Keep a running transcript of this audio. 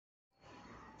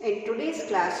In today's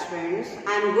class, friends,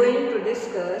 I am going to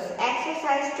discuss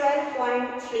exercise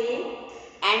 12.3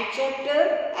 and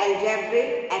chapter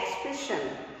Algebraic Expression.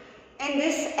 In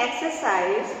this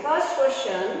exercise, first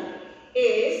question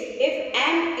is if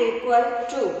m equal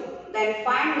 2, then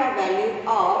find the value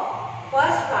of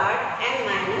first part m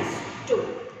minus 2.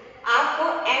 आपको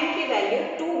m की value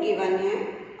 2 given है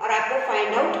और आपको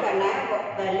find out करना है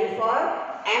value for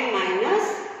m minus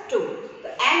 2. तो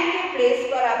m के place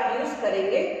पर आप यूज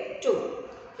करेंगे 2.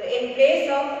 So in place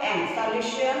of m,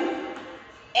 solution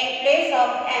in place of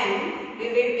m we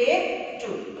will take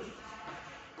 2.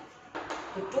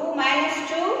 So 2 minus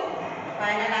 2,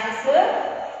 final answer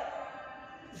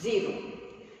 0.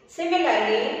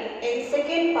 Similarly, in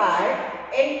second part,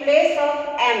 in place of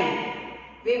m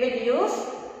we will use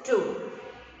 2.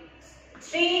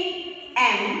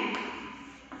 3m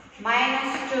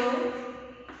minus 2,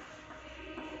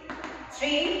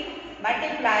 3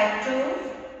 multiply 2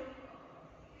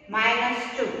 minus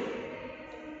 2,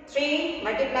 3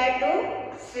 multiply 2,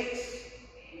 6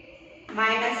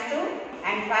 minus 2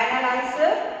 and final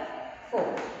answer 4.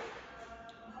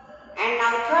 And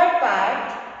now third part,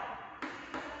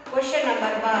 question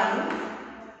number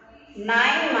 1,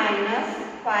 9 minus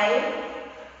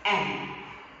 5m.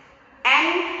 m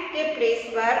के place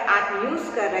पर आप use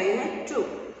कर रहे हैं 2.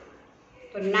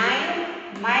 तो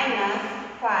 9 minus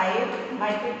 5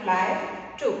 multiply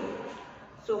 2.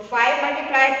 So 5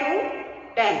 multiply 2,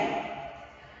 10.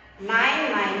 9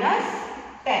 minus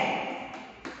 10.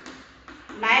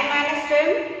 9 minus 10,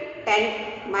 10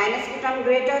 minus की term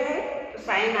greater है तो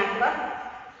साइन आपका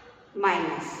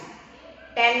माइनस.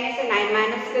 10 में से 9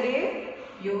 माइनस करिए,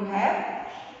 you have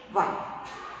 1.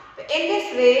 So in this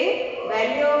way,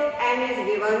 value of m is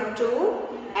given 2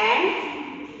 and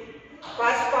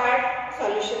first part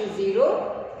solution 0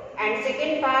 and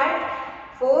second part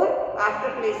 4 after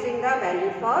placing the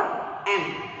value for m,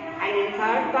 and in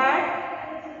third part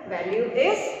value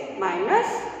is minus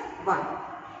 1.